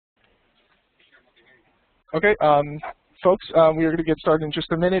Okay, folks, we are going to get started in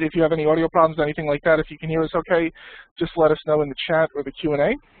just a minute. If you have any audio problems, anything like that, if you can hear us okay, just let us know in the chat or the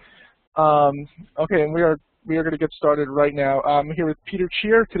Q&A. Okay, and we are going to get started right now. I'm here with Peter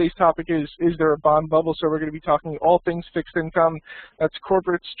Tchir. Today's topic is there a bond bubble? So we're going to be talking all things fixed income. That's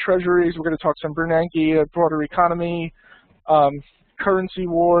corporates, treasuries. We're going to talk some Bernanke, broader economy, currency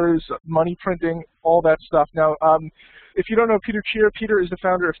wars, money printing, all that stuff. Now, if you don't know Peter Tchir, Peter is the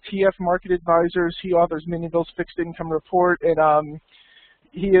founder of TF Market Advisors. He authors Minionville's Fixed Income Report, and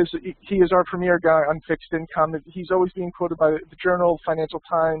he is our premier guy on fixed income. He's always being quoted by the Journal, Financial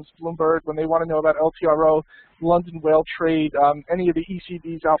Times, Bloomberg when they want to know about LTRO, London whale trade, any of the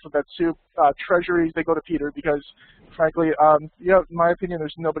ECB's alphabet soup, treasuries. They go to Peter because, frankly, in my opinion,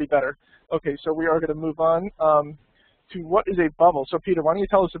 there's nobody better. Okay, so we are going to move on to what is a bubble. So, Peter, why don't you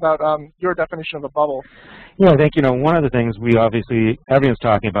tell us about your definition of a bubble? Yeah, I think one of the things everyone's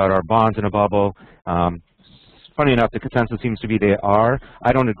talking about are bonds in a bubble. Funny enough, the consensus seems to be they are.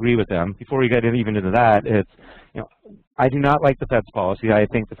 I don't agree with them. Before we get even into that, I do not like the Fed's policy. I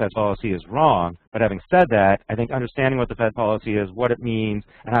think the Fed's policy is wrong. But having said that, I think understanding what the Fed policy is, what it means,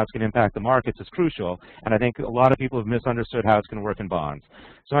 and how it's going to impact the markets is crucial. And I think a lot of people have misunderstood how it's going to work in bonds.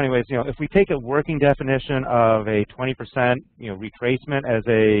 So anyways, if we take a working definition of a 20%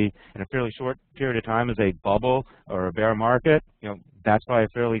 retracement in a fairly short period of time as a bubble or a bear market, that's probably a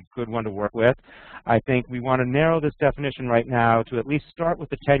fairly good one to work with. I think we want to narrow this definition right now to at least start with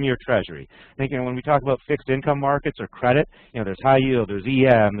the 10-year Treasury. I think when we talk about fixed income markets or credit, there's high yield, there's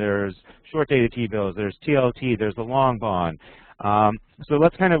EM, there's short-dated T-bills, there's TLT, there's the long bond. So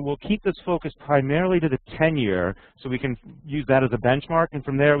we'll keep this focused primarily to the 10-year so we can use that as a benchmark, and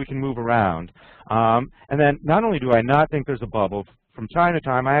from there we can move around. And then not only do I not think there's a bubble, from time to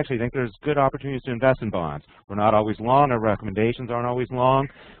time, I actually think there's good opportunities to invest in bonds. We're not always long. Our recommendations aren't always long.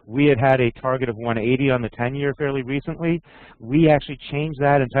 We had a target of 180 on the 10-year fairly recently. We actually changed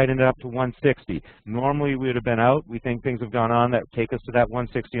that and tightened it up to 160. Normally, we would have been out. We think things have gone on that take us to that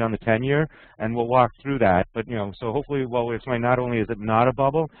 160 on the 10-year, and we'll walk through that. But, so hopefully, we'll explain not only is it not a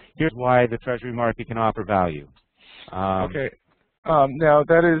bubble, here's why the Treasury market can offer value. Okay. Now,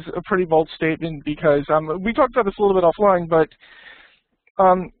 that is a pretty bold statement because we talked about this a little bit offline, but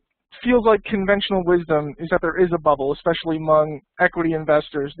feels like conventional wisdom is that there is a bubble, especially among equity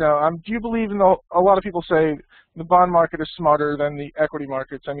investors. Now, do you believe in a lot of people say the bond market is smarter than the equity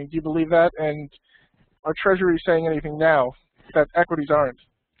markets? I mean, do you believe that? And are treasuries saying anything now that equities aren't?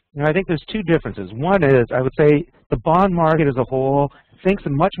 I think there's two differences. One is, I would say, the bond market as a whole thinks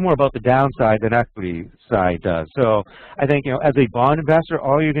much more about the downside than equity side does. So I think, as a bond investor,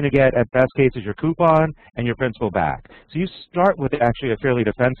 all you're going to get at best case is your coupon and your principal back. So you start with actually a fairly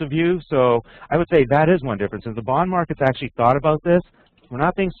defensive view. So I would say that is one difference. Is the bond market's actually thought about this. We're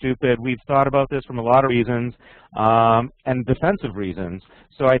not being stupid. We've thought about this from a lot of reasons, and defensive reasons.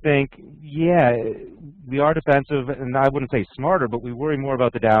 So I think, yeah, we are defensive, and I wouldn't say smarter, but we worry more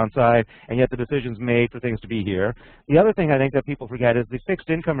about the downside, and yet the decision's made for things to be here. The other thing I think that people forget is the fixed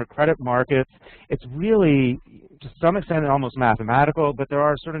income or credit markets. It's really, to some extent, almost mathematical, but there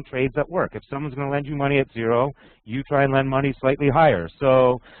are certain trades that work. If someone's going to lend you money at zero, you try and lend money slightly higher.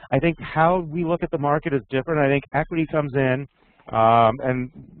 So I think how we look at the market is different. I think equity comes in. And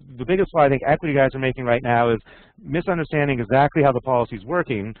the biggest why I think equity guys are making right now is misunderstanding exactly how the policy is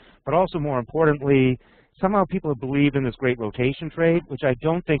working, but also more importantly, somehow people have believed in this great rotation trade, which I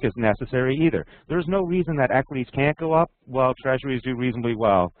don't think is necessary either. There's no reason that equities can't go up while treasuries do reasonably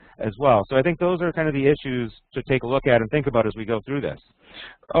well as well. So I think those are kind of the issues to take a look at and think about as we go through this.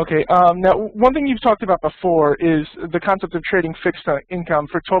 Okay, now one thing you've talked about before is the concept of trading fixed income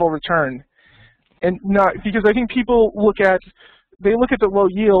for total return. And not, because I think people look at the low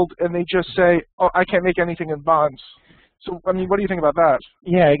yield and they just say, oh, I can't make anything in bonds. So, I mean, what do you think about that?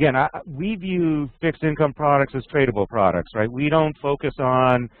 Yeah, again, we view fixed income products as tradable products, right? We don't focus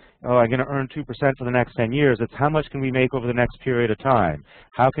on, oh, I'm going to earn 2% for the next 10 years. It's how much can we make over the next period of time?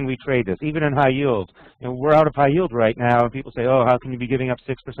 How can we trade this? Even in high yield, we're out of high yield right now, and people say, oh, how can you be giving up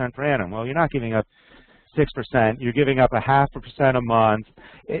 6% per annum? Well, you're not giving up 6%, you're giving up 0.5% a month.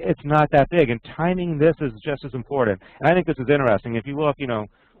 It's not that big, and timing this is just as important. And I think this is interesting. If you look,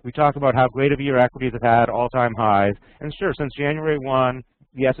 we talk about how great of a year equities have had, all-time highs, and sure, since January 1,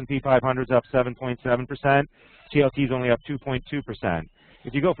 the S&P 500 is up 7.7%, TLT is only up 2.2%.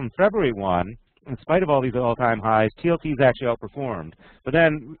 If you go from February 1, in spite of all these all-time highs, TLT's actually outperformed. But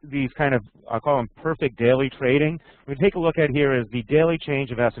then these kind of, I'll call them perfect daily trading, we take a look at here is the daily change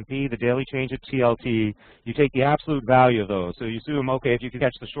of S&P, the daily change of TLT. You take the absolute value of those. So you assume, okay, if you can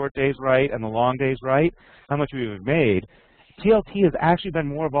catch the short days right and the long days right, how much we have made. TLT has actually been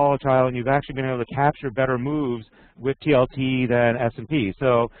more volatile, and you've actually been able to capture better moves with TLT than S&P.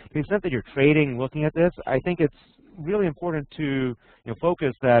 So to the extent that you're trading looking at this, I think it's really important to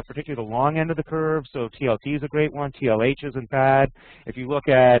focus that particularly the long end of the curve. So TLT is a great one. TLH isn't bad. If you look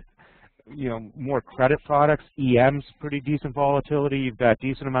at more credit products, EM's pretty decent volatility. You've got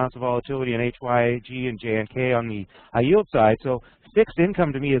decent amounts of volatility in HYG and JNK on the high yield side. So fixed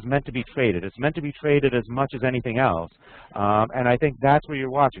income to me is meant to be traded. It's meant to be traded as much as anything else. And I think that's where you're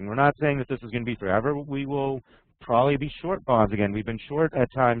watching. We're not saying that this is going to be forever. We will probably be short bonds again. We've been short at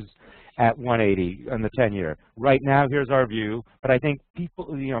times at 180 on the 10-year. Right now, here's our view. But I think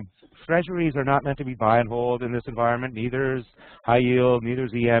people, treasuries are not meant to be buy and hold in this environment. Neither is high yield, neither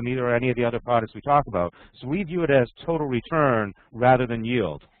is EM, neither are any of the other products we talk about. So we view it as total return rather than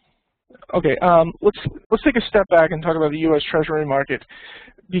yield. Okay, let's take a step back and talk about the U.S. Treasury market,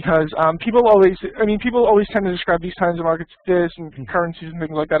 because people always tend to describe these kinds of markets, and currencies and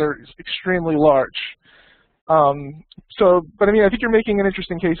things like that are extremely large. But I think you're making an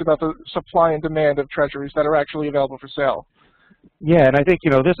interesting case about the supply and demand of treasuries that are actually available for sale. Yeah, and I think,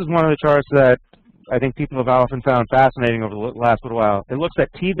 this is one of the charts that I think people have often found fascinating over the last little while. It looks at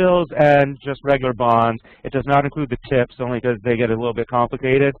T-bills and just regular bonds. It does not include the TIPS, only because they get a little bit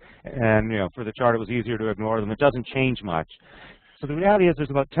complicated. And, for the chart, it was easier to ignore them. It doesn't change much. So the reality is there's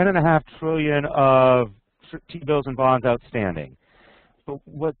about $10.5 trillion of T-bills and bonds outstanding. But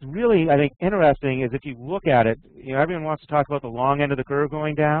what's really, I think, interesting is if you look at it, everyone wants to talk about the long end of the curve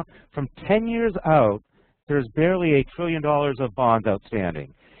going down. From 10 years out, there's barely $1 trillion of bonds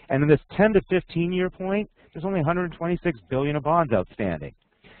outstanding. And in this 10 to 15-year point, there's only $126 billion of bonds outstanding.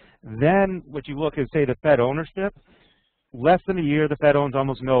 Then what you look at, say, the Fed ownership, less than a year, the Fed owns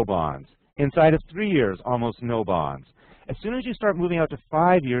almost no bonds. Inside of 3 years, almost no bonds. As soon as you start moving out to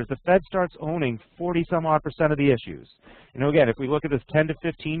 5 years, the Fed starts owning 40-some-odd% of the issues. Again, if we look at this 10 to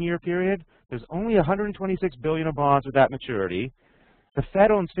 15-year period, there's only $126 billion of bonds with that maturity. The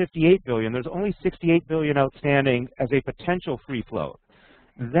Fed owns $58 billion. There's only $68 billion outstanding as a potential free float.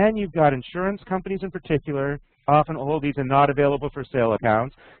 Then you've got insurance companies in particular, often hold these in not available for sale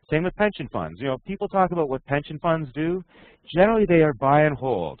accounts. Same with pension funds. People talk about what pension funds do. Generally, they are buy and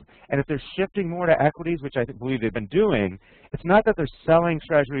hold. And if they're shifting more to equities, which I believe they've been doing, it's not that they're selling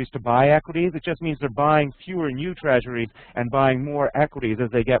treasuries to buy equities. It just means they're buying fewer new treasuries and buying more equities as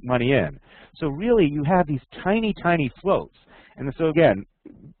they get money in. So really, you have these tiny, tiny floats. And so again,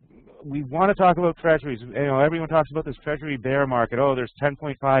 we want to talk about treasuries. Everyone talks about this treasury bear market. Oh, there's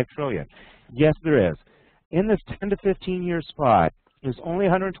 10.5 trillion. Yes, there is. In this 10 to 15-year spot, there's only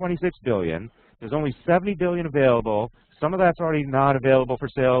 126 billion. There's only 70 billion available. Some of that's already not available for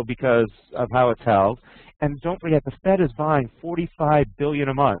sale because of how it's held. And don't forget, the Fed is buying 45 billion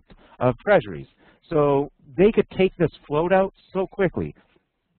a month of treasuries. So they could take this float out so quickly.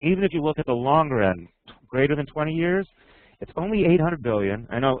 Even if you look at the longer end, greater than 20 years, it's only 800 billion.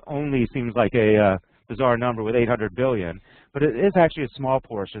 I know only seems like a bizarre number with 800 billion, but it is actually a small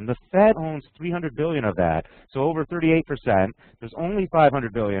portion. The Fed owns 300 billion of that, so over 38%. There's only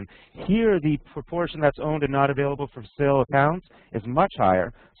 500 billion. Here, the proportion that's owned and not available for sale accounts is much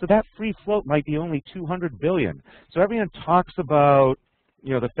higher, so that free float might be only 200 billion. So everyone talks about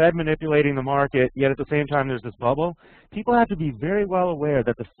the Fed manipulating the market, yet at the same time there's this bubble. People have to be very well aware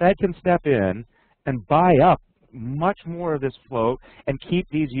that the Fed can step in and buy up much more of this float and keep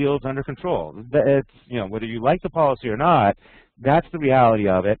these yields under control. It's, whether you like the policy or not, that's the reality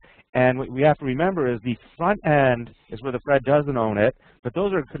of it. And what we have to remember is the front end is where the Fed doesn't own it, but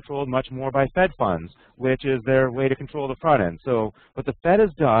those are controlled much more by Fed funds, which is their way to control the front end. So what the Fed has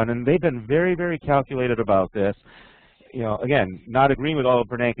done, and they've been very, very calculated about this, again, not agreeing with all of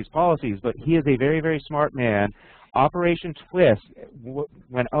Bernanke's policies, but he is a very, very smart man. Operation Twist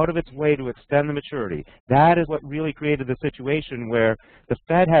went out of its way to extend the maturity. That is what really created the situation where the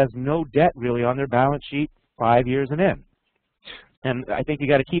Fed has no debt really on their balance sheet 5 years and in. And I think you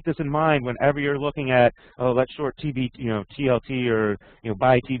got to keep this in mind whenever you're looking at, oh, let's short TLT or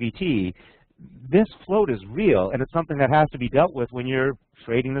buy TVT. This float is real, and it's something that has to be dealt with when you're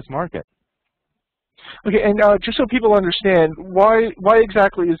trading this market. Okay, and just so people understand, why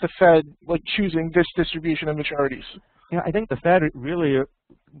exactly is the Fed choosing this distribution of maturities? I think the Fed really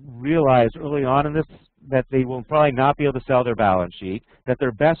realized early on in this that they will probably not be able to sell their balance sheet, that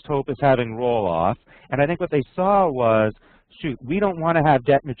their best hope is having roll-off, and I think what they saw was shoot, we don't want to have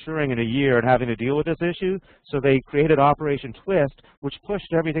debt maturing in a year and having to deal with this issue, so they created Operation Twist, which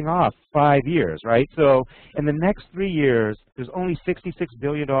pushed everything off 5 years, right? So in the next 3 years, there's only $66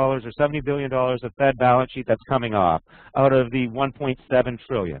 billion or $70 billion of Fed balance sheet that's coming off out of the $1.7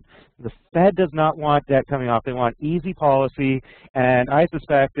 trillion. The Fed does not want debt coming off. They want easy policy, and I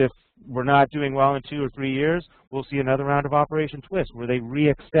suspect if we're not doing well in 2 or 3 years, we'll see another round of Operation Twist where they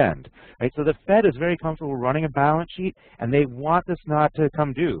re-extend. Right? So the Fed is very comfortable running a balance sheet, and they want this not to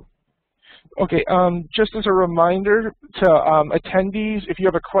come due. Okay, just as a reminder to attendees, if you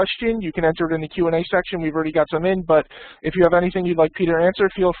have a question, you can enter it in the Q&A section. We've already got some in, but if you have anything you'd like Peter to answer,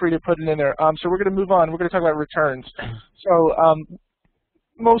 feel free to put it in there. So we're going to move on. We're going to talk about returns. So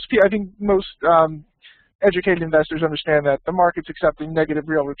I think most educated investors understand that the market's accepting negative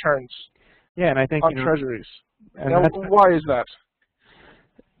real returns and I think, on treasuries. And now, why is that?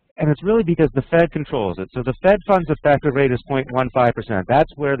 And it's really because the Fed controls it. So the Fed funds effective rate is 0.15%.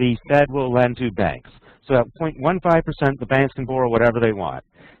 That's where the Fed will lend to banks. So at 0.15%, the banks can borrow whatever they want.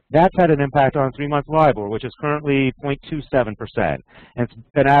 That's had an impact on 3-month LIBOR, which is currently 0.27%. And it's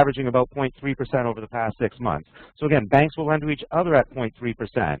been averaging about 0.3% over the past 6 months. So again, banks will lend to each other at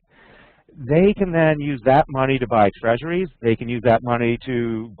 0.3%. They can then use that money to buy treasuries. They can use that money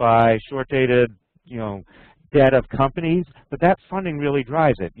to buy short-dated, debt of companies, but that funding really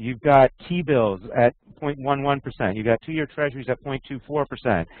drives it. You've got T-bills at 0.11%. You've got 2-year treasuries at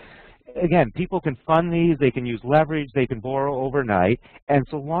 0.24%. Again, people can fund these. They can use leverage. They can borrow overnight. And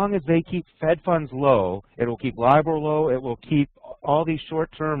so long as they keep Fed funds low, it will keep LIBOR low. It will keep all these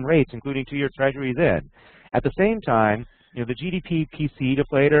short-term rates, including 2-year treasuries, in. At the same time, the GDP PCE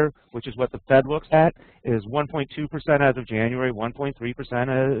deflator, which is what the Fed looks at, is 1.2% as of January,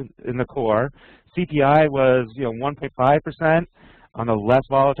 1.3% in the core. CPI was 1.5% on the less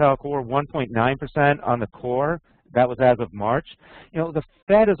volatile core, 1.9% on the core. That was as of March. The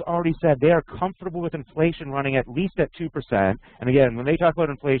Fed has already said they are comfortable with inflation running at least at 2%. And again, when they talk about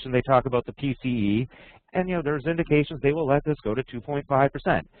inflation, they talk about the PCE. And there's indications they will let this go to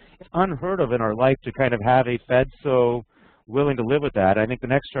 2.5%. It's unheard of in our life to kind of have a Fed so willing to live with that. I think the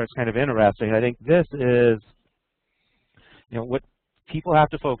next chart is kind of interesting. I think this is, what people have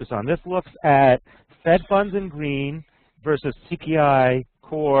to focus on. This looks at Fed funds in green versus CPI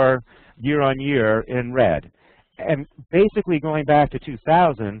core year on year in red. And basically going back to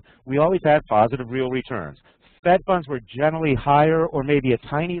 2000, we always had positive real returns. Fed funds were generally higher or maybe a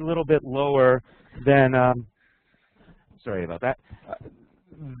tiny little bit lower than, sorry about that,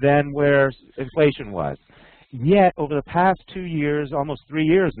 than where inflation was. Yet, over the past 2 years, almost 3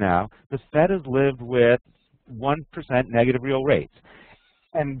 years now, the Fed has lived with 1% negative real rates.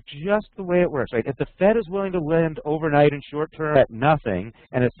 And just the way it works, right? If the Fed is willing to lend overnight and short term at nothing,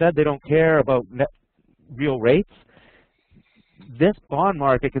 and it said they don't care about real rates, this bond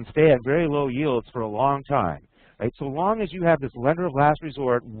market can stay at very low yields for a long time, right? So long as you have this lender of last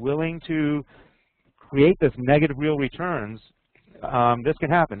resort willing to create this negative real returns, this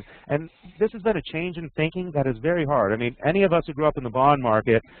can happen. And this has been a change in thinking that is very hard. I mean, any of us who grew up in the bond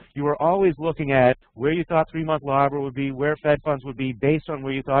market, you were always looking at where you thought 3-month LIBOR would be, where Fed funds would be, based on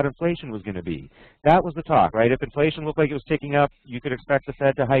where you thought inflation was going to be. That was the talk, right? If inflation looked like it was ticking up, you could expect the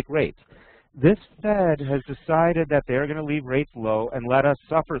Fed to hike rates. This Fed has decided that they're going to leave rates low and let us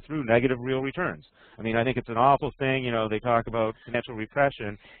suffer through negative real returns. I mean, I think it's an awful thing. They talk about financial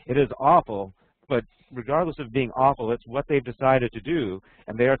repression. It is awful. But regardless of being awful, it's what they've decided to do,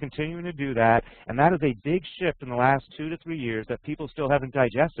 and they are continuing to do that. And that is a big shift in the last 2 to 3 years that people still haven't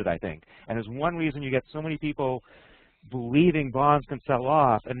digested, I think. And is one reason you get so many people believing bonds can sell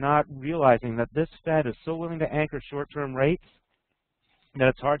off and not realizing that this Fed is so willing to anchor short-term rates that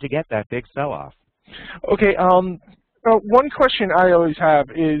it's hard to get that big sell-off. Okay. One question I always have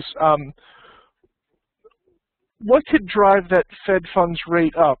is, what could drive that Fed funds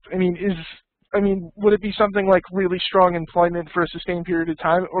rate up? I mean, would it be something like really strong employment for a sustained period of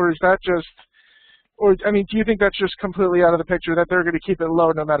time, or is that just, do you think that's just completely out of the picture, that they're going to keep it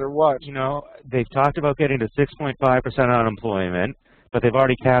low no matter what? They've talked about getting to 6.5% unemployment, but they've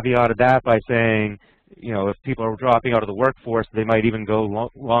already caveated that by saying, if people are dropping out of the workforce, they might even go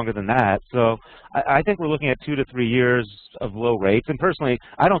longer than that. So I think we're looking at 2 to 3 years of low rates. And personally,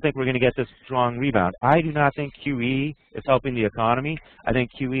 I don't think we're going to get this strong rebound. I do not think QE is helping the economy. I think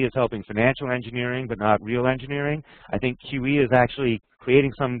QE is helping financial engineering, but not real engineering. I think QE is actually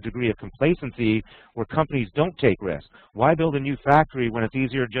creating some degree of complacency where companies don't take risks. Why build a new factory when it's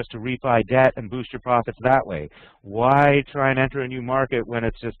easier just to refi debt and boost your profits that way? Why try and enter a new market when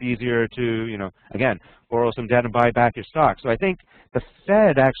it's just easier to, again, borrow some debt and buy back your stock? So I think the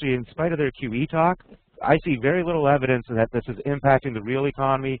Fed actually, in spite of their QE talk, I see very little evidence that this is impacting the real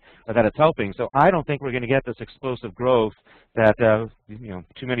economy or that it's helping. So I don't think we're going to get this explosive growth that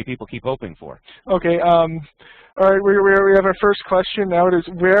too many people keep hoping for. Okay. All right. We have our first question. Now it is,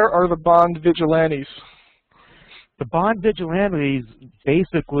 where are the bond vigilantes? The bond vigilantes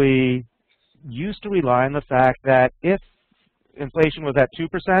basically used to rely on the fact that if inflation was at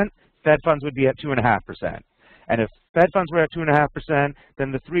 2%, Fed funds would be at 2.5%. And if Fed funds were at 2.5%,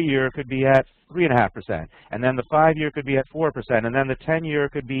 then the 3-year could be at 3.5%. And then the 5-year could be at 4%. And then the 10-year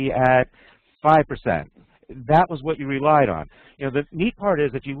could be at 5%. That was what you relied on. The neat part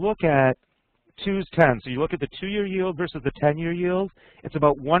is if you look at 2's 10, so you look at the 2-year yield versus the 10-year yield, it's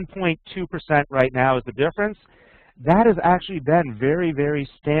about 1.2% right now is the difference. That has actually been very, very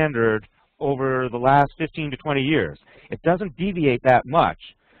standard over the last 15 to 20 years. It doesn't deviate that much.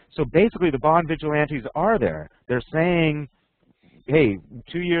 So basically the bond vigilantes are there. They're saying, hey,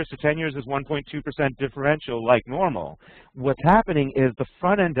 2 years to 10 years is 1.2% differential like normal. What's happening is the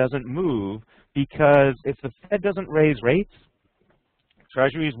front end doesn't move because if the Fed doesn't raise rates,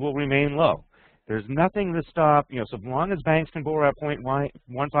 treasuries will remain low. There's nothing to stop, so long as banks can borrow at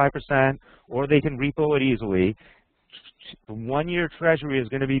 0.15% or they can repo it easily, the 1-year treasury is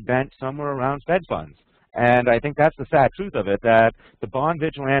going to be bent somewhere around Fed funds. And I think that's the sad truth of it, that the bond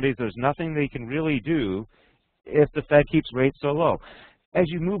vigilantes, there's nothing they can really do if the Fed keeps rates so low. As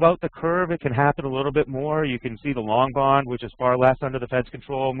you move out the curve, it can happen a little bit more. You can see the long bond, which is far less under the Fed's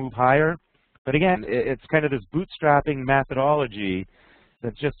control, move higher. But again, it's kind of this bootstrapping methodology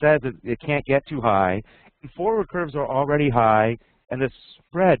that just says it can't get too high. And forward curves are already high, and this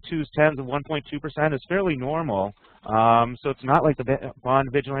spread, 2's 10s of 1.2%, is fairly normal. So it's not like the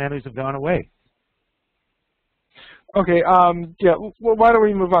bond vigilantes have gone away. Okay. Yeah. Well, why don't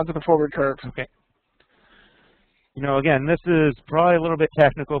we move on to the forward curve? Okay. Again, this is probably a little bit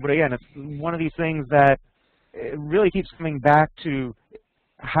technical, but again, it's one of these things that it really keeps coming back to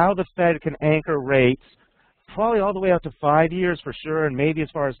how the Fed can anchor rates, probably all the way out to 5 years for sure, and maybe as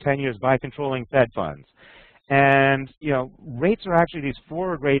far as 10 years by controlling Fed funds. And, rates are actually, these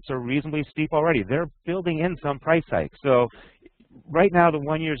forward rates are reasonably steep already. They're building in some price hikes. So right now, the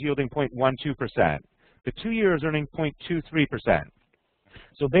 1-year is yielding 0.12%. The 2-year is earning 0.23%.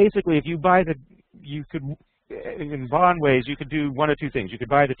 So basically, if you buy in bond ways, you could do one of two things. You could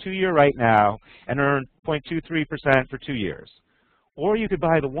buy the 2-year right now and earn 0.23% for 2 years. Or you could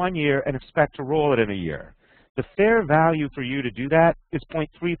buy the 1-year and expect to roll it in a year. The fair value for you to do that is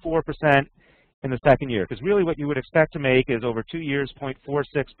 0.34% in the 2nd year, because really what you would expect to make is over 2 years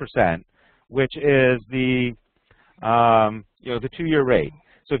 0.46%, which is the 2-year rate.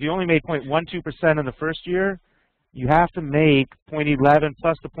 So if you only made 0.12% in the 1st year, you have to make 0.11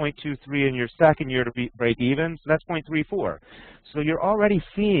 plus the 0.23 in your 2nd year to break even. So that's 0.34. So you're already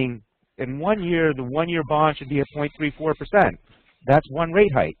seeing in 1 year, the 1-year bond should be at 0.34%. That's one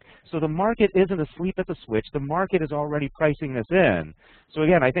rate hike. So the market isn't asleep at the switch. The market is already pricing this in. So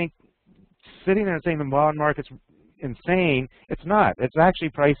again, I think sitting there and saying the bond market's insane, it's not. It's actually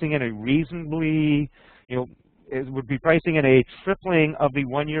pricing in a reasonably, it would be pricing in a tripling of the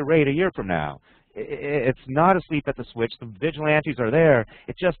 1-year rate a year from now. It's not asleep at the switch. The vigilantes are there.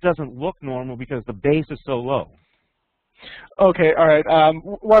 It just doesn't look normal because the base is so low. Okay, all right.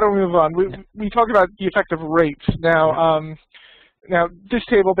 Why don't we move on? We talked about the effect of rates. Now this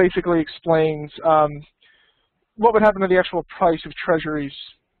table basically explains what would happen to the actual price of treasuries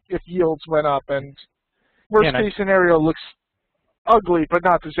if yields went up. And worst case scenario looks ugly, but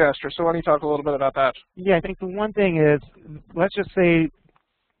not disastrous. So why don't you talk a little bit about that? Yeah, I think the one thing is, let's just say,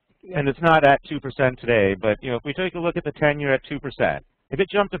 and it's not at 2% today, but if we take a look at the 10-year at 2%, if it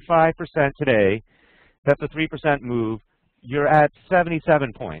jumped to 5% today, that's a 3% move, you're at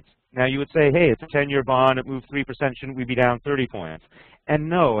 77 points. Now you would say, hey, it's a 10-year bond, it moved 3%, shouldn't we be down 30 points? And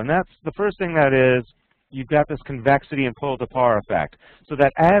no, and that's the first thing that is, you've got this convexity and pull to par effect. So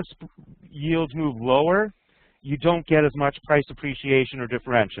that as yields move lower, you don't get as much price appreciation or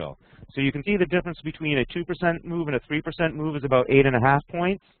differential. So you can see the difference between a 2% move and a 3% move is about 8.5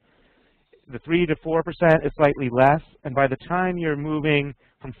 points. The 3 to 4% is slightly less, and by the time you're moving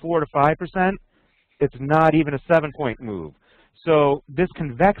from 4 to 5%, it's not even a 7-point move. So this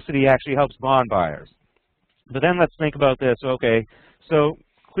convexity actually helps bond buyers. But then let's think about this. Okay, so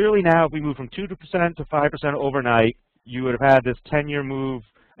clearly now if we move from 2% to 5% overnight, you would have had this 10-year move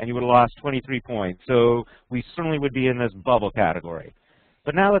and you would have lost 23 points. So we certainly would be in this bubble category.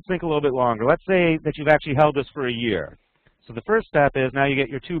 But now let's think a little bit longer. Let's say that you've actually held this for a year. So the first step is now you get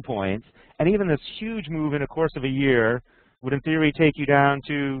your 2 points, and even this huge move in the course of a year would in theory take you down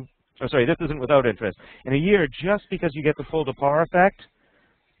to, oh sorry, this isn't without interest. In a year, just because you get the pull to par effect,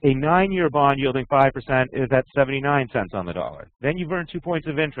 a 9-year bond yielding 5% is at 79 cents on the dollar. Then you've earned 2 points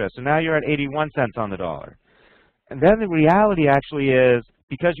of interest, and now you're at 81 cents on the dollar. And then the reality actually is,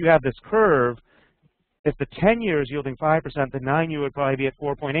 because you have this curve, if the 10-year is yielding 5%, the 9-year would probably be at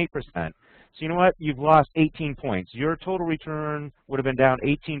 4.8%. So you know what? You've lost 18 points. Your total return would have been down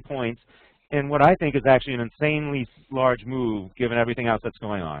 18 points, in what I think is actually an insanely large move, given everything else that's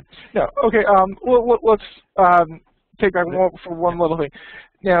going on. Yeah. Okay. Let's take back for one little thing.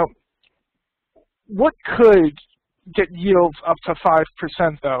 Now, what could get yields up to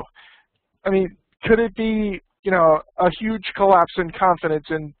 5%, though? I mean, could it be, you know, a huge collapse in confidence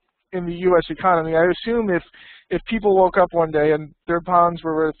in the U.S. economy? I assume if people woke up one day and their bonds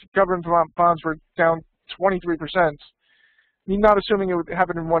were worth, government bonds were down 23%, I mean, not assuming it would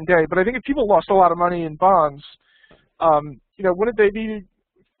happen in one day, but I think if people lost a lot of money in bonds, you know, wouldn't they be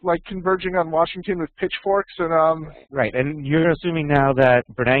like converging on Washington with pitchforks and Right, and you're assuming now that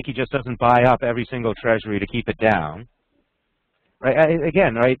Bernanke just doesn't buy up every single treasury to keep it down. Right,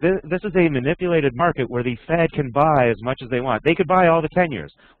 again, right, this is a manipulated market where the Fed can buy as much as they want. They could buy all the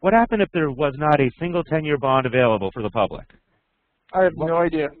 10-years. What happened if there was not a single 10-year bond available for the public? I have no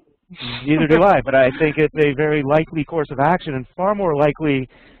idea. Neither do I, but I think it's a very likely course of action, and far more likely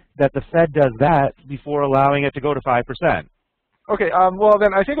that the Fed does that before allowing it to go to 5%. Okay, well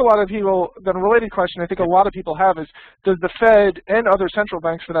then I think a lot of people, then a related question I think a lot of people have is, does the Fed and other central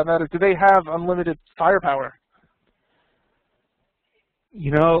banks for that matter, do they have unlimited firepower?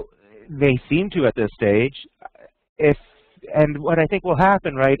 You know, they seem to at this stage. And what I think will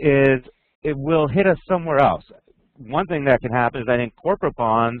happen, right, is it will hit us somewhere else. One thing that can happen is I think corporate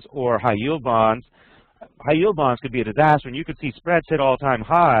bonds or high-yield bonds could be a disaster, and you could see spreads hit all-time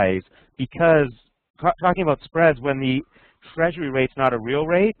highs because, talking about spreads when the treasury rate's not a real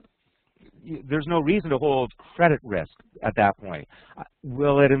rate, there's no reason to hold credit risk at that point.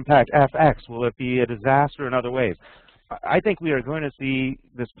 Will it impact FX? Will it be a disaster in other ways? I think we are going to see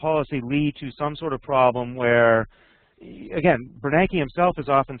this policy lead to some sort of problem where, again, Bernanke himself has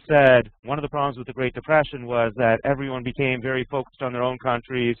often said one of the problems with the Great Depression was that everyone became very focused on their own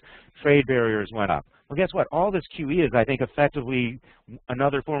countries, trade barriers went up. Well, guess what? All this QE is, I think, effectively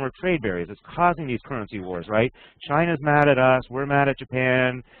another form of trade barriers. It's causing these currency wars, right? China's mad at us, we're mad at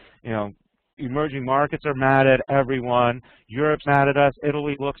Japan, you know, emerging markets are mad at everyone. Europe's mad at us.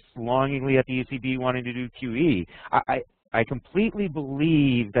 Italy looks longingly at the ECB wanting to do QE. I completely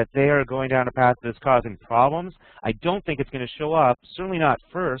believe that they are going down a path that's causing problems. I don't think it's going to show up, certainly not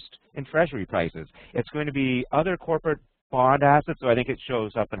first, in treasury prices. It's going to be other corporate bond assets, so I think it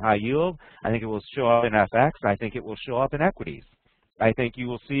shows up in high yield. I think it will show up in FX. I think it will show up in equities. I think you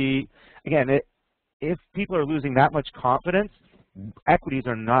will see, again, if people are losing that much confidence, equities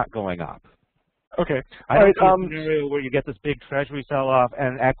are not going up. Okay. I don't see a scenario where you get this big treasury sell-off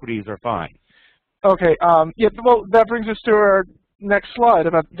and equities are fine. Okay. Yeah. Well, that brings us to our next slide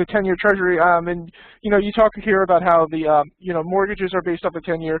about the 10-year Treasury. And you know, you talk here about how the you know, mortgages are based off the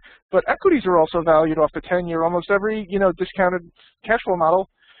 10-year, but equities are also valued off the 10-year. Almost every, you know, discounted cash flow model,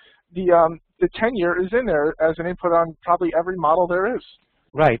 the 10-year is in there as an input on probably every model there is.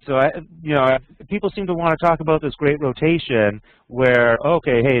 Right. So, you know, people seem to want to talk about this great rotation where,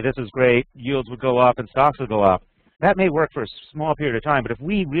 okay, hey, this is great, yields would go up and stocks would go up. That may work for a small period of time, but if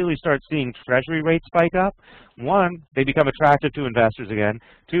we really start seeing treasury rates spike up, one, they become attractive to investors again.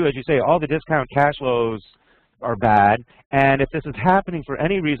 Two, as you say, all the discount cash flows are bad. And if this is happening for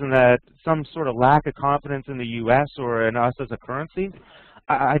any reason, that some sort of lack of confidence in the U.S. or in us as a currency,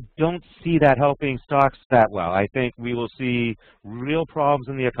 I don't see that helping stocks that well. I think we will see real problems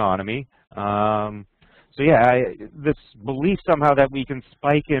in the economy. So yeah, this belief somehow that we can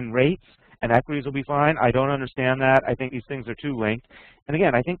spike in rates and equities will be fine, I don't understand that. I think these things are too linked. And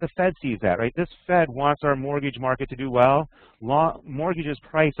again, I think the Fed sees that, right? This Fed wants our mortgage market to do well. Mortgages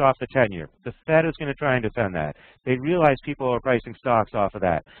price off the 10-year. The Fed is going to try and defend that. They realize people are pricing stocks off of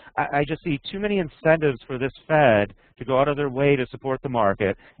that. I just see too many incentives for this Fed to go out of their way to support the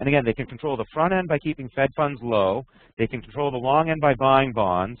market. And again, they can control the front end by keeping Fed funds low. They can control the long end by buying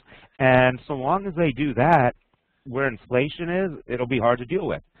bonds. And so long as they do that, where inflation is, it'll be hard to deal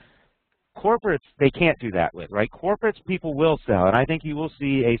with. Corporates, they can't do that with, right? Corporates, people will sell, and I think you will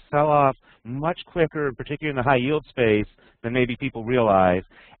see a sell-off much quicker, particularly in the high-yield space, than maybe people realize.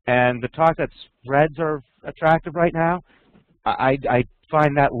 And the talk that spreads are attractive right now, I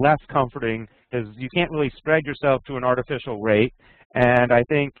find that less comforting, because you can't really spread yourself to an artificial rate. And I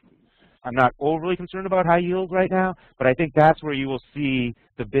think I'm not overly concerned about high yield right now, but I think that's where you will see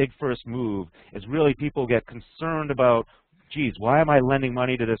the big first move, is really people get concerned about, geez, why am I lending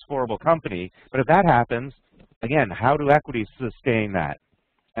money to this horrible company? But if that happens, again, how do equities sustain that?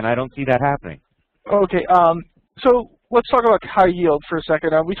 and I don't see that happening. Okay, so let's talk about high yield for a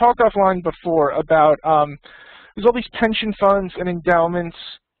second. We talked offline before about there's all these pension funds and endowments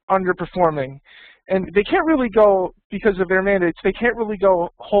underperforming, and they can't really go, because of their mandates, they can't really go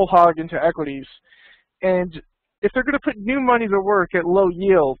whole hog into equities. And if they're going to put new money to work at low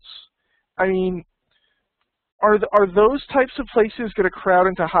yields, I mean, are those types of places going to crowd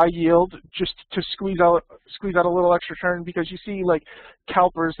into high yield just to squeeze out a little extra turn? Because you see, like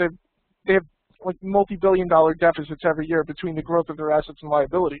CalPERS, they have like multi-billion-dollar deficits every year between the growth of their assets and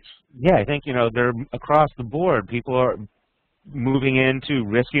liabilities. Yeah, I think, they're across the board. People are moving into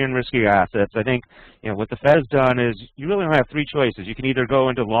riskier and riskier assets. I think, what the Fed's done is you really don't have three choices. You can either go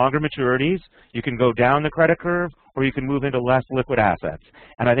into longer maturities, you can go down the credit curve, or you can move into less liquid assets.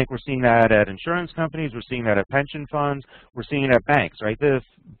 And I think we're seeing that at insurance companies, we're seeing that at pension funds, we're seeing it at banks, right? The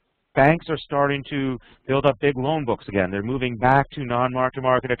banks are starting to build up big loan books again. They're moving back to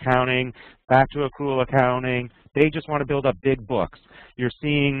non-mark-to-market accounting, back to accrual accounting. They just want to build up big books. You're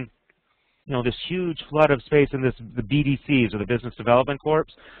seeing this huge flood of space in the BDCs, or the Business Development Corps,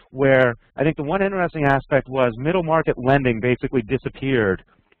 where I think the one interesting aspect was middle market lending basically disappeared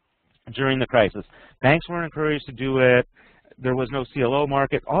during the crisis. Banks weren't encouraged to do it. There was no CLO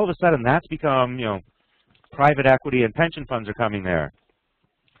market. All of a sudden, that's become, private equity and pension funds are coming there.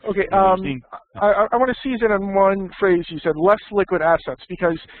 Okay, I want to seize in on one phrase you said, less liquid assets,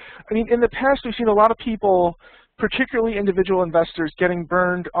 because, I mean, in the past, we've seen a lot of people, particularly individual investors, getting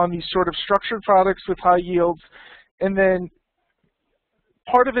burned on these sort of structured products with high yields, and then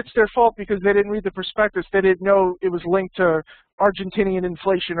part of it's their fault because they didn't read the prospectus. They didn't know it was linked to Argentinian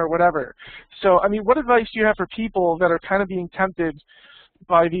inflation or whatever. So, I mean, what advice do you have for people that are kind of being tempted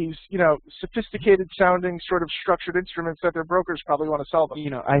by these, sophisticated sounding sort of structured instruments that their brokers probably want to sell them?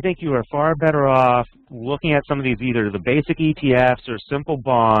 I think you are far better off looking at some of these, either the basic ETFs or simple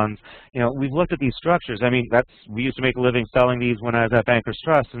bonds. We've looked at these structures. I mean, we used to make a living selling these when I was at Bankers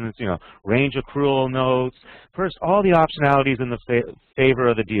Trust, and it's, range accrual notes. First, all the optionalities in the favor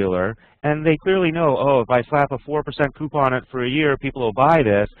of the dealer, and they clearly know, oh, if I slap a 4% coupon on it for a year, people will buy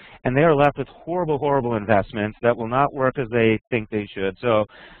this, and they are left with horrible, horrible investments that will not work as they think they should. So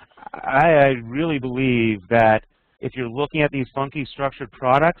I really believe that if you're looking at these funky structured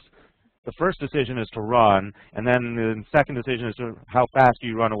products, the first decision is to run, and then the second decision is to how fast do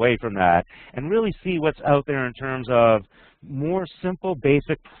you run away from that, and really see what's out there in terms of more simple,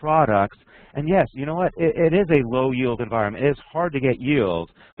 basic products. And yes, you know what? It is a low-yield environment. It is hard to get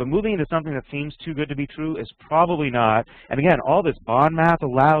yield, but moving into something that seems too good to be true is probably not. And again, all this bond math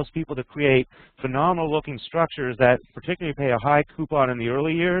allows people to create phenomenal-looking structures that particularly pay a high coupon in the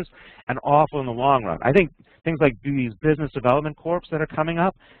early years and awful in the long run. I think things like these business development corps that are coming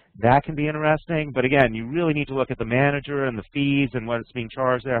up, that can be interesting. But again, you really need to look at the manager and the fees and what it's being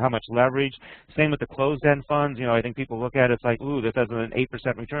charged there, how much leverage. Same with the closed-end funds. I think people look at it, it's like, ooh, this has an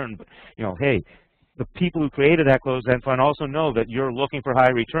 8% return. But, hey, the people who created that closed-end fund also know that you're looking for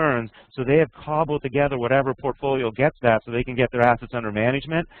high returns, so they have cobbled together whatever portfolio gets that so they can get their assets under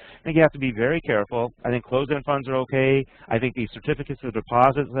management. I think you have to be very careful. I think closed-end funds are okay. I think these certificates of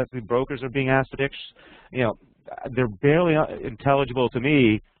deposit that the brokers are being asked to fix, they're barely intelligible to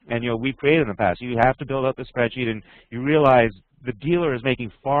me, and we've created in the past. You have to build up the spreadsheet, and you realize the dealer is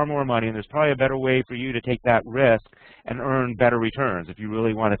making far more money, and there's probably a better way for you to take that risk and earn better returns if you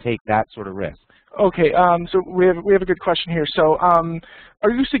really want to take that sort of risk. Okay, so we have a good question here. So,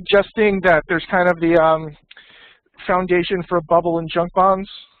 are you suggesting that there's kind of the foundation for a bubble in junk bonds,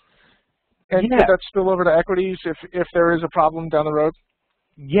 and could that spill over to equities if there is a problem down the road?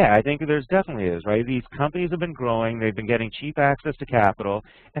 Yeah, I think there's definitely is, right? These companies have been growing. They've been getting cheap access to capital.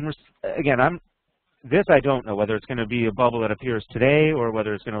 And again, I don't know whether it's going to be a bubble that appears today or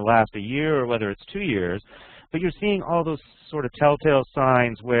whether it's going to last a year or whether it's 2 years. But you're seeing all those sort of telltale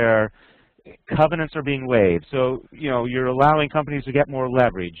signs where covenants are being waived. So, you're allowing companies to get more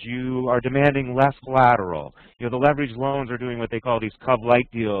leverage. You are demanding less collateral. The leveraged loans are doing what they call these Cov-Lite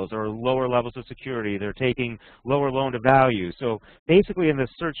deals, or lower levels of security. They're taking lower loan to value. So basically in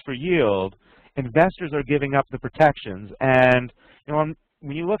this search for yield, investors are giving up the protections. And, when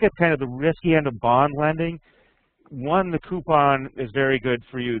you look at kind of the risky end of bond lending, one, the coupon is very good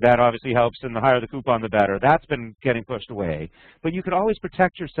for you. That obviously helps, and the higher the coupon, the better. That's been getting pushed away. But you could always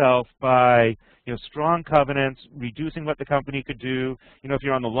protect yourself by, strong covenants, reducing what the company could do. If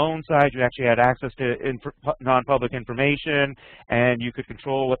you're on the loan side, you actually had access to non-public information, and you could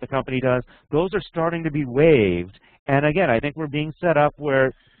control what the company does. Those are starting to be waived. And again, I think we're being set up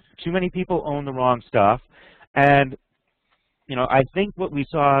where too many people own the wrong stuff. And, I think what we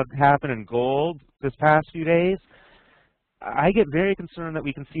saw happen in gold this past few days, I get very concerned that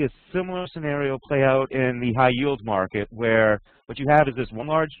we can see a similar scenario play out in the high yield market, where what you have is this one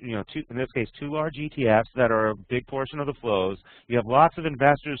large, in this case, two large ETFs that are a big portion of the flows. You have lots of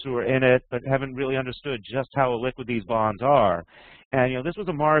investors who are in it but haven't really understood just how illiquid these bonds are. And this was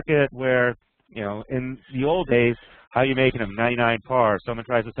a market where, in the old days, how are you making them? 99 par. Someone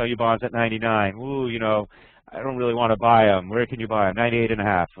tries to sell you bonds at 99. Ooh, I don't really want to buy them. Where can you buy them?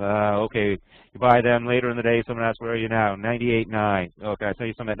 98.5. Okay, you buy them later in the day. Someone asks, where are you now? 98.9. Okay, I sell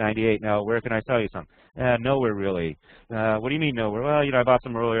you some at 98 now. Where can I sell you some? Nowhere really. What do you mean nowhere? Well, I bought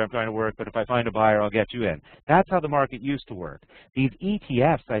some earlier. I'm trying to work, but if I find a buyer, I'll get you in. That's how the market used to work. These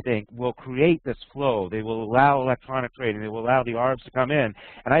ETFs, I think, will create this flow. They will allow electronic trading. They will allow the ARBs to come in,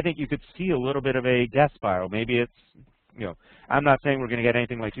 and I think you could see a little bit of a death spiral. Maybe it's, I'm not saying we're going to get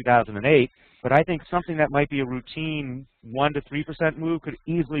anything like 2008, but I think something that might be a routine 1 to 3% move could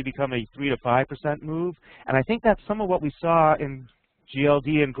easily become a 3 to 5% move. And I think that's some of what we saw in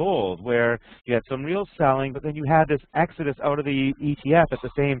GLD and gold, where you had some real selling, but then you had this exodus out of the ETF at the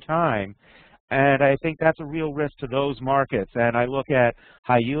same time. And I think that's a real risk to those markets. And I look at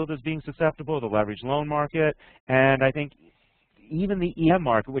high yield as being susceptible, the leveraged loan market, and I think even the EM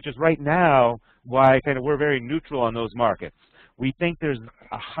market, which is right now why we're very neutral on those markets. We think there's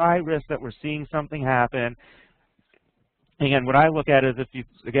a high risk that we're seeing something happen. Again, what I look at is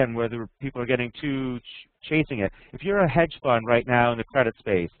whether people are getting too chasing it. If you're a hedge fund right now in the credit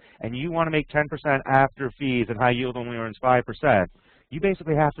space and you want to make 10% after fees and high yield only earns 5%, you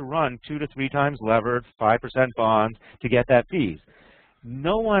basically have to run 2 to 3 times levered 5% bonds to get that fees.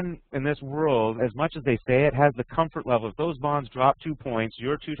 No one in this world, as much as they say it, has the comfort level. If those bonds drop 2 points,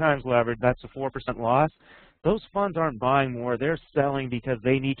 you're 2 times levered, that's a 4% loss. Those funds aren't buying more. They're selling because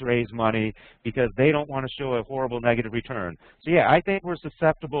they need to raise money, because they don't want to show a horrible negative return. So yeah, I think we're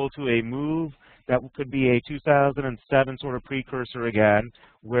susceptible to a move that could be a 2007 sort of precursor again,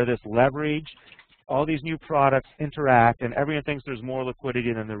 where this leverage, all these new products interact, and everyone thinks there's more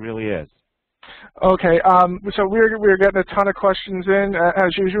liquidity than there really is. Okay, so we're getting a ton of questions in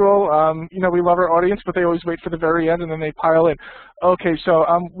as usual. We love our audience, but they always wait for the very end and then they pile in. Okay, so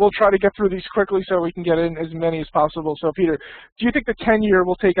we'll try to get through these quickly so we can get in as many as possible. So Peter, do you think the 10-year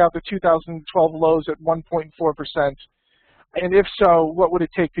will take out the 2012 lows at 1.4%? And if so, what would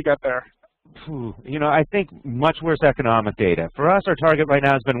it take to get there? I think much worse economic data. For us, our target right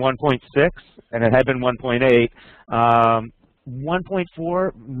now has been 1.6, and it had been 1.8.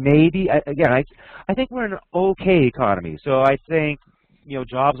 1.4, maybe. Again, I think we're in an okay economy. So I think,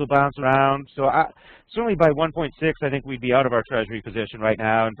 jobs will bounce around. So certainly by 1.6, I think we'd be out of our treasury position right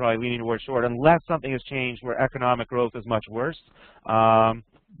now and probably leaning towards short, unless something has changed where economic growth is much worse.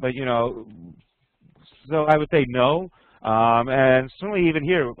 But, so I would say no. And certainly even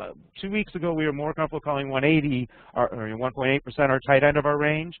here, 2 weeks ago, we were more comfortable calling 180 or 1.8% our tight end of our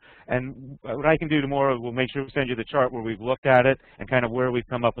range. And what I can do tomorrow, we'll make sure we send you the chart where we've looked at it and kind of where we've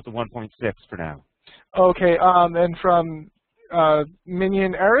come up with the 1.6 for now. Okay, and from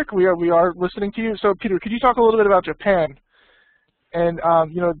Minion Eric, we are listening to you. So Peter, could you talk a little bit about Japan and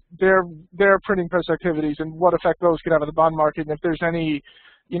their printing press activities and what effect those could have on the bond market, and if there's any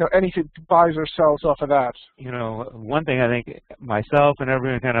anything buys or sells off of that? One thing I think myself and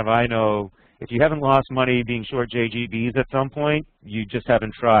everyone I know, if you haven't lost money being short JGBs at some point, you just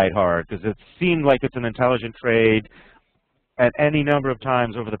haven't tried hard, because it seemed like it's an intelligent trade at any number of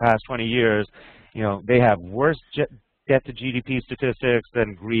times over the past 20 years. They have worse debt to GDP statistics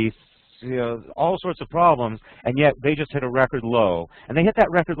than Greece, all sorts of problems, and yet they just hit a record low. And they hit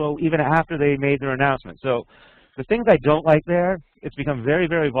that record low even after they made their announcement. So the things I don't like there, it's become very,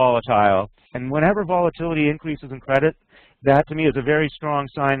 very volatile. And whenever volatility increases in credit, that to me is a very strong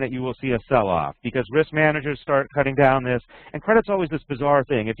sign that you will see a sell-off, because risk managers start cutting down this. And credit's always this bizarre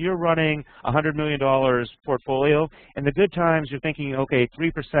thing. If you're running a $100 million portfolio, in the good times you're thinking, okay,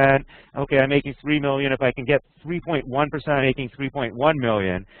 3%, okay, I'm making $3 million. If I can get 3.1%, I'm making $3.1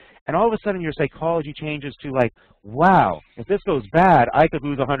 million. And all of a sudden your psychology changes to like, wow, if this goes bad, I could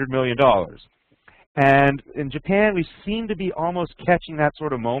lose $100 million. And in Japan, we seem to be almost catching that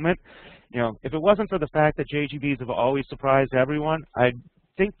sort of moment. If it wasn't for the fact that JGBs have always surprised everyone, I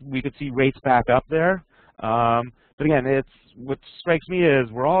think we could see rates back up there. But again, what strikes me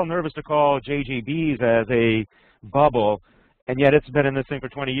is we're all nervous to call JGBs as a bubble, and yet it's been in this thing for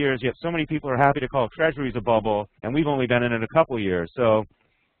 20 years, yet so many people are happy to call treasuries a bubble, and we've only been in it a couple of years. So,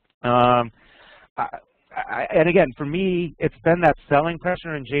 and again, for me, it's been that selling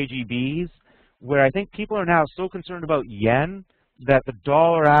pressure in JGBs, where I think people are now so concerned about yen that the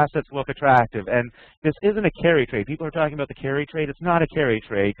dollar assets look attractive. And this isn't a carry trade. People are talking about the carry trade. It's not a carry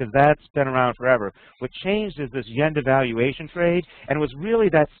trade because that's been around forever. What changed is this yen devaluation trade, and it was really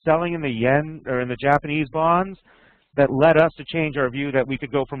that selling in the yen or in the Japanese bonds that led us to change our view that we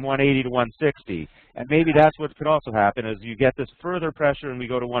could go from 180 to 160. And maybe that's what could also happen is you get this further pressure and we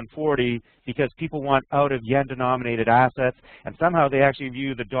go to 140 because people want out of yen-denominated assets, and somehow they actually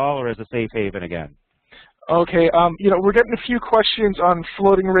view the dollar as a safe haven again. Okay, we're getting a few questions on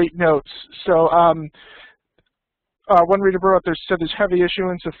floating rate notes. So one reader brought up there said there's heavy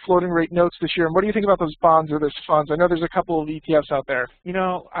issuance of floating rate notes this year. And what do you think about those bonds or those funds? I know there's a couple of ETFs out there. You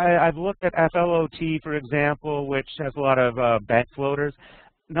know, I've looked at FLOT, for example, which has a lot of bank floaters.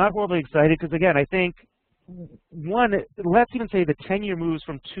 Not horribly excited because, again, I think, one, let's even say the 10-year moves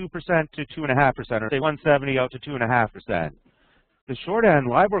from 2% to 2.5%, or say 170 out to 2.5%. The short end,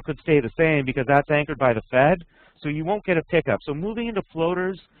 LIBOR could stay the same because that's anchored by the Fed, so you won't get a pickup. So moving into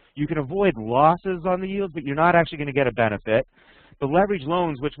floaters, you can avoid losses on the yields, but you're not actually going to get a benefit. The leveraged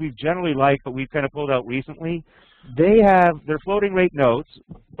loans, which we've generally liked, but we've kind of pulled out recently, they're floating rate notes,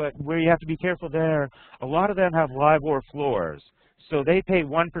 but where you have to be careful there, a lot of them have LIBOR floors. So they pay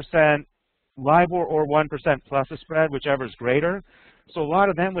 1% LIBOR or 1% plus a spread, whichever is greater. So a lot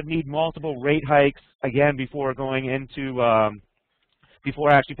of them would need multiple rate hikes, again, before going into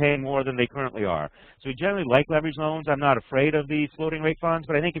before actually paying more than they currently are. So we generally like leverage loans. I'm not afraid of the floating rate funds,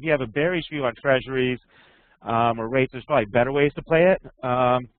 but I think if you have a bearish view on treasuries or rates, there's probably better ways to play it.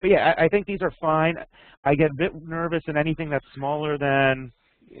 But yeah, I think these are fine. I get a bit nervous in anything that's smaller than,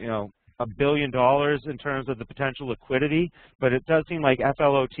 $1 billion in terms of the potential liquidity, but it does seem like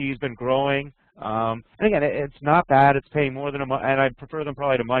FLOT has been growing. And again, it's not bad. It's paying more than and I prefer them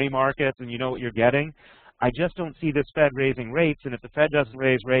probably to money markets, and you know what you're getting. I just don't see this Fed raising rates, and if the Fed doesn't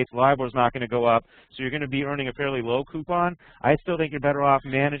raise rates, LIBOR's not going to go up, so you're going to be earning a fairly low coupon. I still think you're better off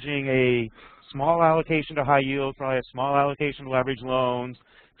managing a small allocation to high yield, probably a small allocation to leverage loans,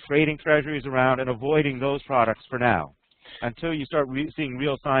 trading treasuries around, and avoiding those products for now until you start seeing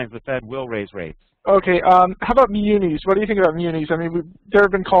real signs the Fed will raise rates. Okay, how about munis? What do you think about munis? I mean, there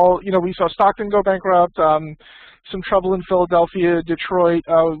have been calls, we saw Stockton go bankrupt, some trouble in Philadelphia, Detroit.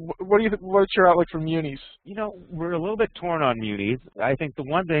 What's your outlook for munis? We're a little bit torn on munis. I think the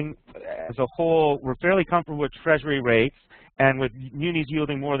one thing, as a whole, we're fairly comfortable with treasury rates, and with munis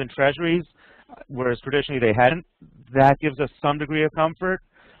yielding more than treasuries, whereas traditionally they hadn't, that gives us some degree of comfort.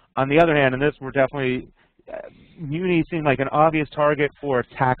 On the other hand, in this, we're definitely munis seem like an obvious target for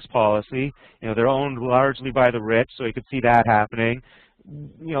tax policy. They're owned largely by the rich, so you could see that happening.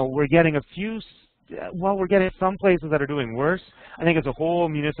 We're getting we're getting some places that are doing worse. I think as a whole,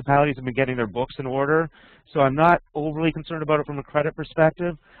 municipalities have been getting their books in order, so I'm not overly concerned about it from a credit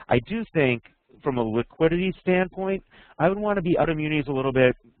perspective. I do think from a liquidity standpoint, I would want to be out of munis a little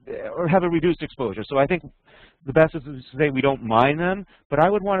bit or have a reduced exposure. So I think the best is to say we don't mind them, but I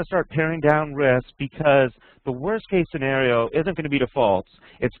would want to start paring down risk because the worst case scenario isn't going to be defaults.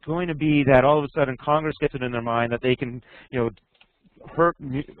 It's going to be that all of a sudden Congress gets it in their mind that they can, hurt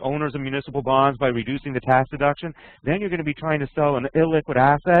owners of municipal bonds by reducing the tax deduction. Then you're going to be trying to sell an illiquid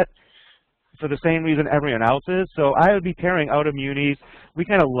asset for the same reason everyone else is. So I would be paring out of munis. We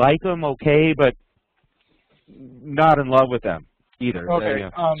kind of like them okay, but not in love with them either. Okay.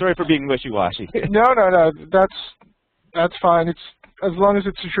 Sorry for being wishy-washy. No, that's fine. It's as long as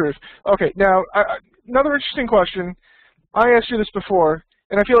it's the truth. Okay, now another interesting question. I asked you this before,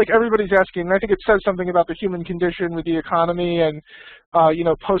 and I feel like everybody's asking, and I think it says something about the human condition with the economy and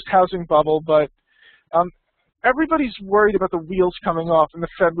post-housing bubble, but everybody's worried about the wheels coming off and the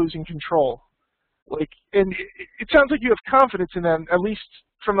Fed losing control. And it sounds like you have confidence in them, at least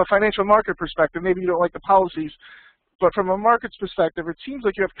from a financial market perspective. Maybe you don't like the policies, but from a market's perspective, it seems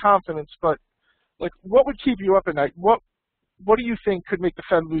like you have confidence. But what would keep you up at night? What do you think could make the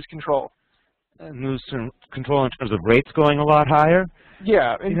Fed lose control? Lose control in terms of rates going a lot higher?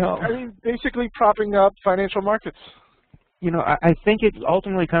 Yeah, and I mean, basically propping up financial markets. I think it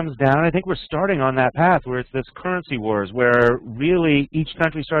ultimately comes down, I think we're starting on that path where it's this currency wars where really each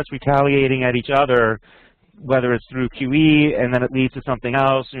country starts retaliating at each other, whether it's through QE and then it leads to something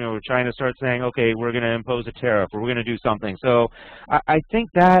else. China starts saying, okay, we're going to impose a tariff or we're going to do something. So I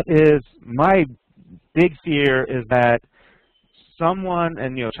think that is my big fear is that someone,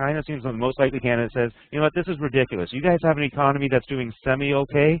 and China seems the most likely candidate, says, what, this is ridiculous. You guys have an economy that's doing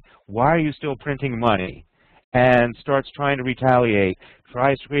semi-okay. Why are you still printing money? And starts trying to retaliate,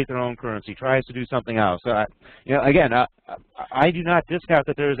 tries to create their own currency, tries to do something else. Again, I do not discount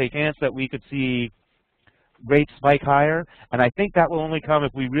that there is a chance that we could see rates spike higher, and I think that will only come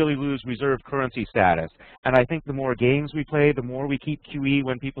if we really lose reserve currency status. And I think the more games we play, the more we keep QE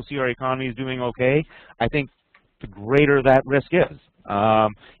when people see our economy is doing okay, I think the greater that risk is. I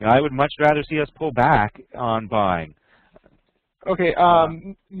would much rather see us pull back on buying. Okay,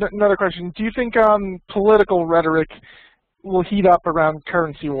 another question. Do you think political rhetoric will heat up around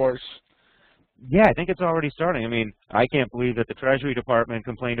currency wars? Yeah, I think it's already starting. I mean, I can't believe that the Treasury Department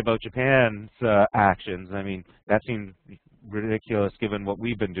complained about Japan's actions. I mean, that seems ridiculous given what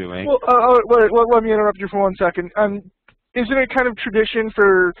we've been doing. Well, let me interrupt you for 1 second. Isn't it kind of tradition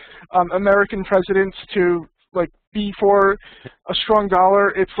for American presidents to be for a strong dollar?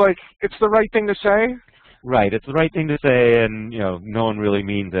 It's it's the right thing to say. Right, it's the right thing to say, and no one really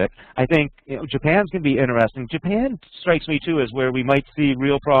means it. I think Japan's going to be interesting. Japan strikes me too as where we might see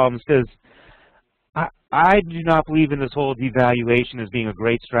real problems, because I do not believe in this whole devaluation as being a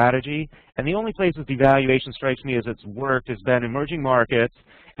great strategy. And the only places devaluation strikes me as it's worked has been emerging markets,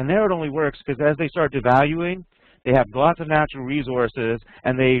 and there it only works because as they start devaluing, they have lots of natural resources,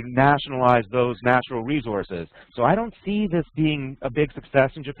 and they nationalize those natural resources. So I don't see this being a big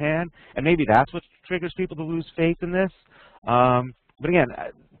success in Japan, and maybe that's what triggers people to lose faith in this. But again,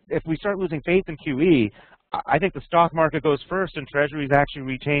 if we start losing faith in QE, I think the stock market goes first, and treasuries actually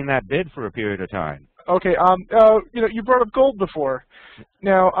retain that bid for a period of time. Okay. You brought up gold before.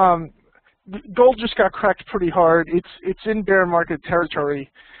 Now, gold just got cracked pretty hard. It's in bear market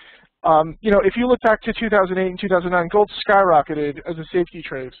territory. If you look back to 2008 and 2009, gold skyrocketed as a safety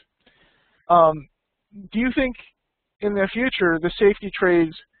trade. Do you think in the future the safety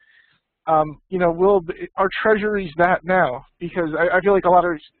trades, are treasuries that now? Because I feel like a lot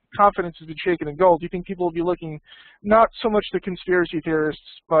of confidence has been shaken in gold. Do you think people will be looking not so much the conspiracy theorists,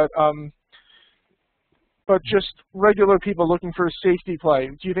 but just regular people looking for a safety play?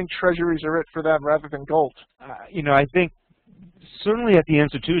 Do you think treasuries are it for them rather than gold? I think certainly at the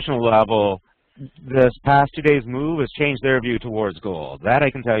institutional level, this past 2 days move has changed their view towards gold. That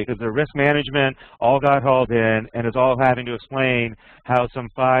I can tell you, because their risk management all got hauled in and is all having to explain how some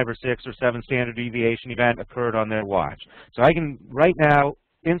 5 or 6 or 7 standard deviation event occurred on their watch. So I can, right now,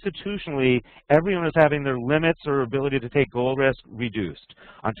 institutionally, everyone is having their limits or ability to take gold risk reduced.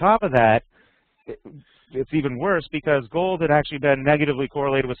 On top of that, it's even worse because gold had actually been negatively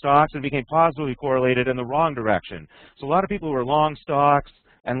correlated with stocks and became positively correlated in the wrong direction. So a lot of people who are long stocks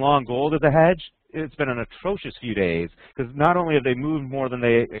and long gold as a hedge, it's been an atrocious few days because not only have they moved more than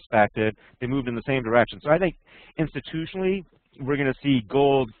they expected, they moved in the same direction. So I think institutionally, we're going to see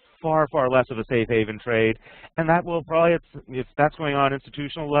gold far, far less of a safe haven trade, and that will probably, if that's going on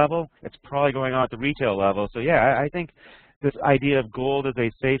institutional level, it's probably going on at the retail level. So yeah, I think this idea of gold as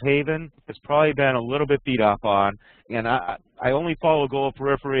a safe haven has probably been a little bit beat up on, and I only follow gold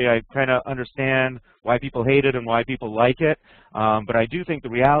periphery. I kind of understand why people hate it and why people like it, but I do think the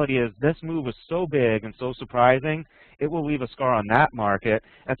reality is this move was so big and so surprising, it will leave a scar on that market.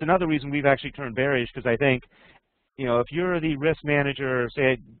 That's another reason we've actually turned bearish, because I think if you're the risk manager,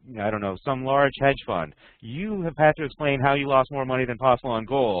 say, I don't know, some large hedge fund, you have had to explain how you lost more money than possible on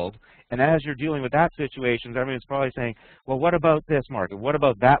gold. And as you're dealing with that situation, everyone's probably saying, well, what about this market? What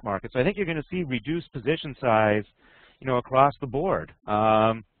about that market? So I think you're going to see reduced position size, across the board,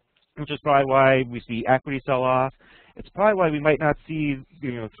 which is probably why we see equity sell off. It's probably why we might not see,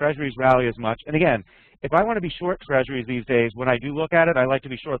 treasuries rally as much. And again, if I want to be short treasuries these days, when I do look at it, I like to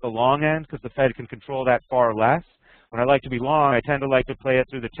be short the long end because the Fed can control that far less. When I like to be long, I tend to like to play it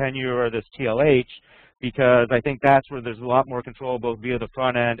through the 10-year or this TLH because I think that's where there's a lot more control both via the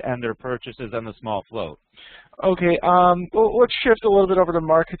front end and their purchases and the small float. Okay, well, let's shift a little bit over to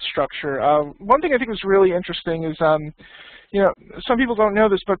market structure. One thing I think is really interesting is, some people don't know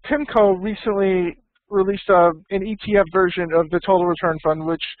this, but PIMCO recently released an ETF version of the Total Return Fund,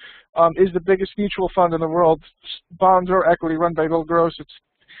 which is the biggest mutual fund in the world, bonds or equity, run by Bill Gross.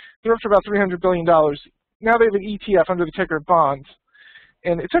 They're up to about $300 billion. Now they have an ETF under the ticker bonds,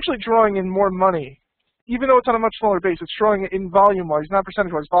 and it's actually drawing in more money. Even though it's on a much smaller base, it's drawing in volume-wise, not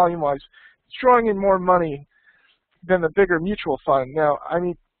percentage-wise, volume-wise. It's drawing in more money than the bigger mutual fund. Now, I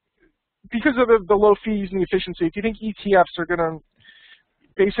mean, because of the low fees and the efficiency, do you think ETFs are going to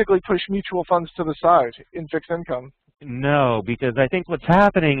basically push mutual funds to the side in fixed income? No, because I think what's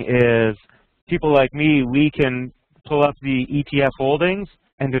happening is people like me, we can pull up the ETF holdings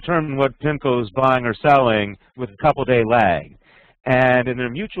and determine what PIMCO is buying or selling with a couple-day lag. And in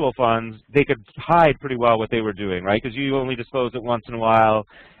their mutual funds, they could hide pretty well what they were doing, right? Because you only disclose it once in a while.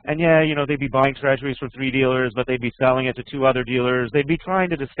 And yeah, you know, they'd be buying treasuries from 3 dealers, but they'd be selling it to 2 other dealers. They'd be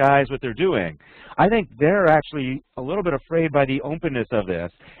trying to disguise what they're doing. I think they're actually a little bit afraid by the openness of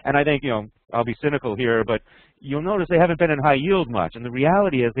this. And I think, you know, I'll be cynical here, but you'll notice they haven't been in high yield much. And the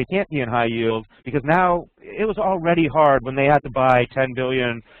reality is they can't be in high yield because now it was already hard when they had to buy 10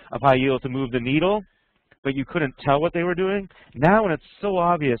 billion of high yield to move the needle, but you couldn't tell what they were doing. Now when it's so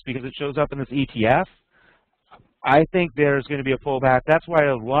obvious because it shows up in this ETF, I think there's going to be a pullback. That's why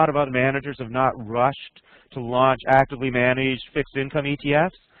a lot of other managers have not rushed to launch actively managed fixed income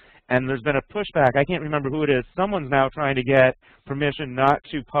ETFs. And there's been a pushback. I can't remember who it is. Someone's now trying to get permission not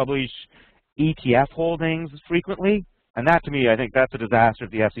to publish ETF holdings frequently. And that, to me, I think that's a disaster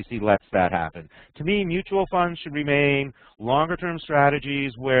if the SEC lets that happen. To me, mutual funds should remain longer-term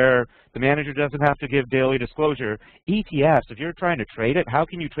strategies where the manager doesn't have to give daily disclosure. ETFs, if you're trying to trade it, how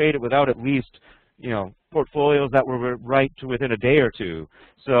can you trade it without at least, you know, portfolios that were right to within a day or two?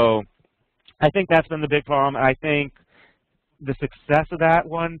 So I think that's been the big problem. I think the success of that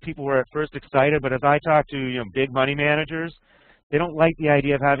one, people were at first excited, but as I talk to, you know, big money managers, they don't like the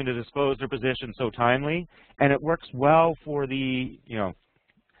idea of having to disclose their position so timely, and it works well for the, you know,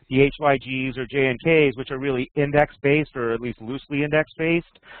 the HYGs or JNKs, which are really index-based or at least loosely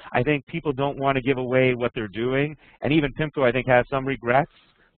index-based. I think people don't want to give away what they're doing, and even PIMCO, I think, has some regrets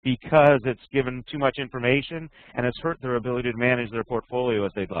because it's given too much information and it's hurt their ability to manage their portfolio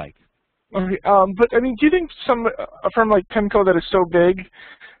as they'd like. Okay, but I mean, do you think a firm like PIMCO that is so big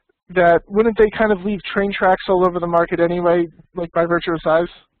that wouldn't they kind of leave train tracks all over the market anyway, like by virtue of size?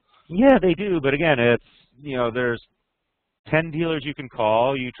 Yeah, they do, but again, it's, you know, there's 10 dealers you can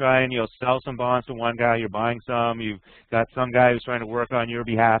call. You try and, you know, sell some bonds to one guy, you're buying some. You've got some guy who's trying to work on your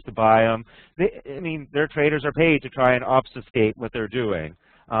behalf to buy them. I mean, their traders are paid to try and obfuscate what they're doing.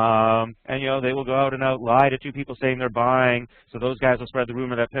 And, you know, they will go out and lie to 2 people saying they're buying, so those guys will spread the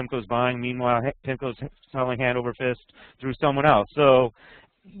rumor that PIMCO's buying. Meanwhile, PIMCO's selling hand over fist through someone else. So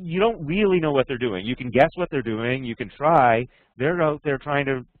you don't really know what they're doing. You can guess what they're doing. You can try. They're out there trying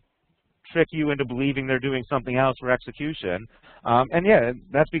to trick you into believing they're doing something else for execution. And yeah,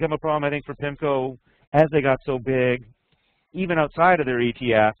 that's become a problem, I think, for PIMCO as they got so big. Even outside of their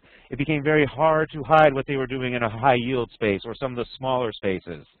ETF, it became very hard to hide what they were doing in a high yield space or some of the smaller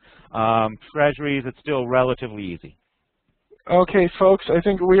spaces. Treasuries, it's still relatively easy. Okay, folks, I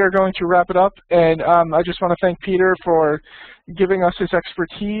think we are going to wrap it up. And I just want to thank Peter for giving us his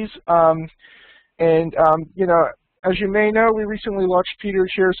expertise. You know, as you may know, we recently launched Peter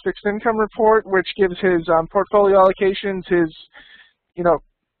Tchir's Fixed Income Report, which gives his portfolio allocations, his, you know,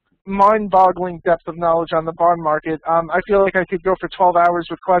 mind-boggling depth of knowledge on the bond market. I feel like I could go for 12 hours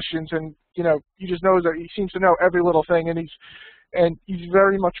with questions, and you know, you just know that he seems to know every little thing, and he's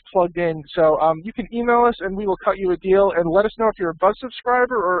very much plugged in. So you can email us, and we will cut you a deal, and let us know if you're a Buzz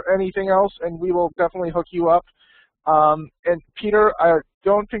subscriber or anything else, and we will definitely hook you up. And Peter, I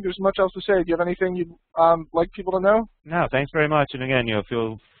don't think there's much else to say. Do you have anything you'd like people to know? No, thanks very much. And again, you know,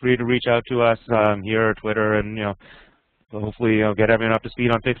 feel free to reach out to us here or Twitter, and you know, hopefully, get everyone up to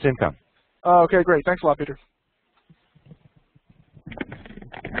speed on fixed income. Okay, great. Thanks a lot, Peter.